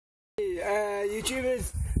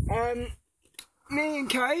YouTubers. Me and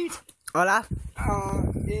Cade Hola.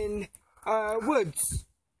 are in woods.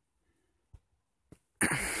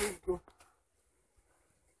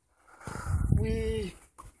 We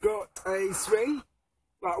got a swing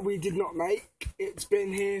that we did not make. It's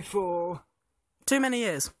been here for Too many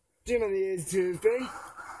years. too many years to be.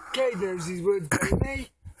 Cade knows his woods better than me,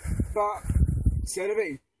 but so do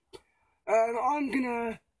we. I'm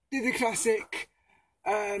gonna do the classic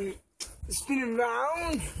spinning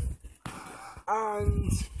round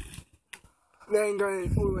and then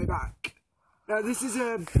going all the way back. Now this is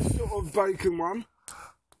a sort of broken one,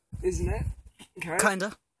 isn't it? Okay.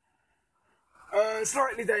 Kinda.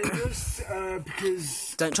 Slightly dangerous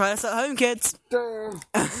because Don't try this at home, kids. you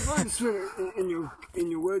won't swim in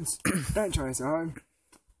your woods. Don't try this at home.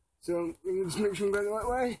 So I'm gonna just make sure I'm going the right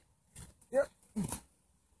way. Yep.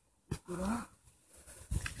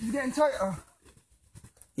 You're getting tighter.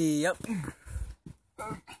 Yep.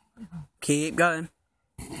 Keep going.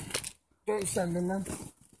 Don't stand in them.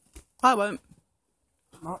 I won't.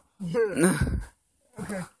 Not.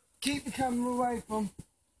 Okay. Keep the camera away from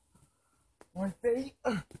my feet.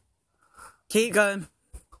 Keep going.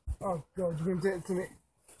 Oh God, you're gonna do it to me.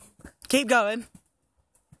 Keep going.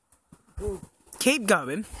 Oh. Keep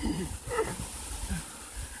going.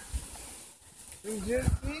 Just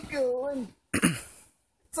keep going.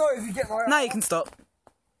 Sorry if you get my. Now you can stop.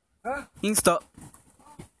 Huh? You can stop.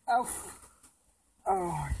 Ow.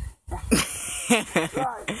 Oh.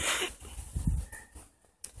 Right.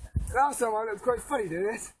 Last time I looked quite funny doing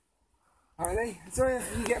this. Apparently. Sorry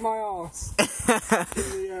if you get my arse.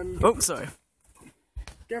 Oh, sorry.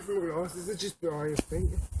 Careful with your arse, it's just dry, I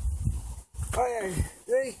think. Oh yeah.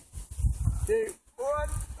 3, 2,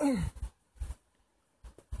 1.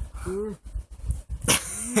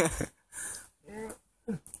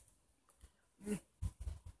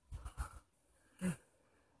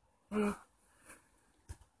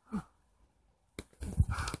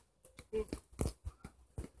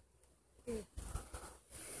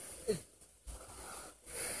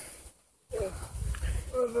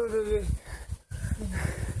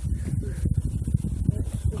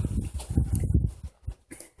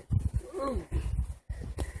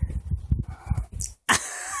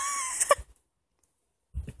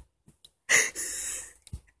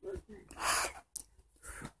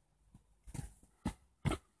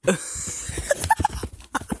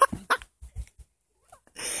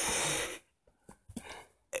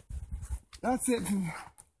 That's it for me.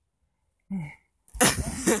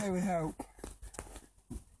 That would help.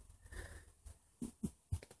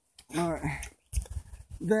 Alright.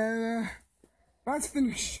 There, that's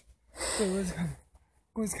finished. So where's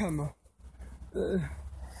the camera?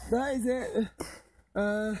 That is it.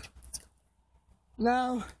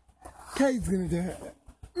 Now, Cade's gonna do it.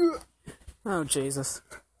 Oh, Jesus.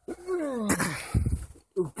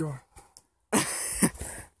 Oh God.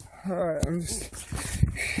 Alright, I'm just...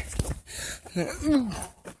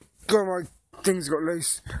 God, my things got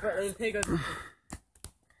loose. Right, here goes.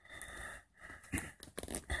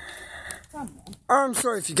 I'm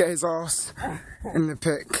sorry if you get his ass in the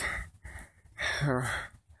pic.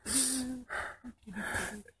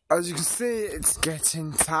 As you can see, it's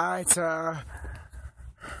getting tighter.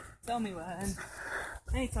 Tell me when.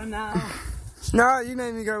 Anytime now. No, you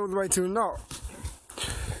made me go all the way to a knot.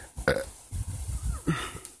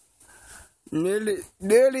 Nearly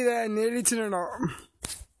there, nearly to the knot.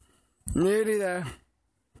 Nearly there.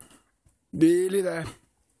 Nearly there.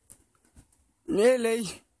 Nearly.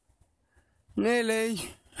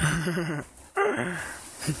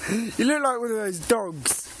 You look like one of those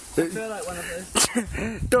dogs. I feel like one of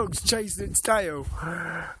those. Dogs chasing its tail.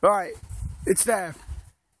 Right, it's there.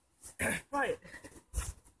 Right.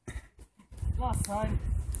 Last time,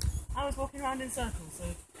 I was walking around in circles, so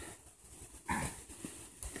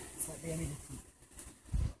it's like the only difference.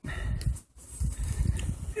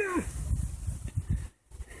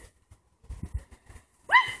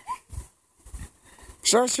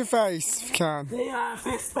 Show us your face if you can. Yeah,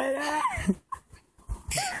 fist baby!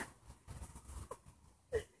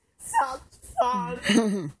 Such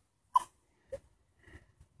fun!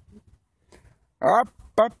 Up,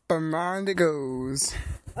 and round it goes.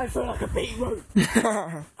 I feel like a beetroot.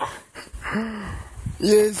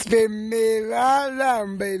 You spin me right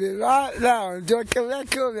round, baby, right round. Do I come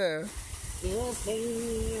back over there? You spin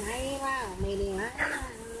me right round, baby, right round.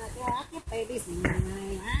 Like a rocket, baby, spin me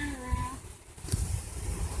right round.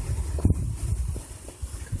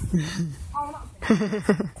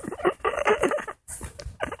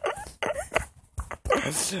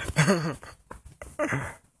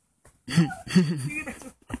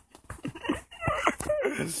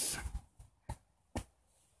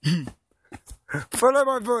 Follow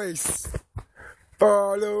my voice.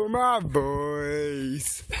 Follow my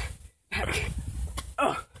voice.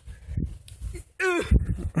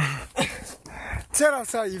 Tell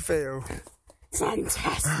us how you feel.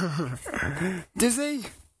 Fantastic. Dizzy?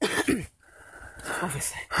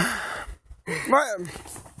 Obviously. Right.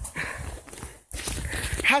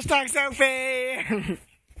 Hashtag selfie.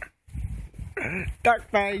 Duck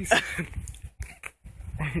face.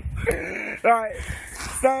 Right.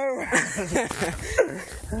 So.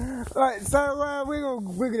 Right. So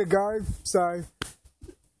we're gonna go. So.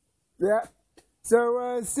 Yeah.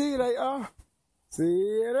 So see you later. See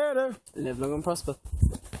you later. Live long and prosper.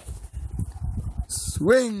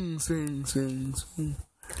 Swing, swing, swing, swing.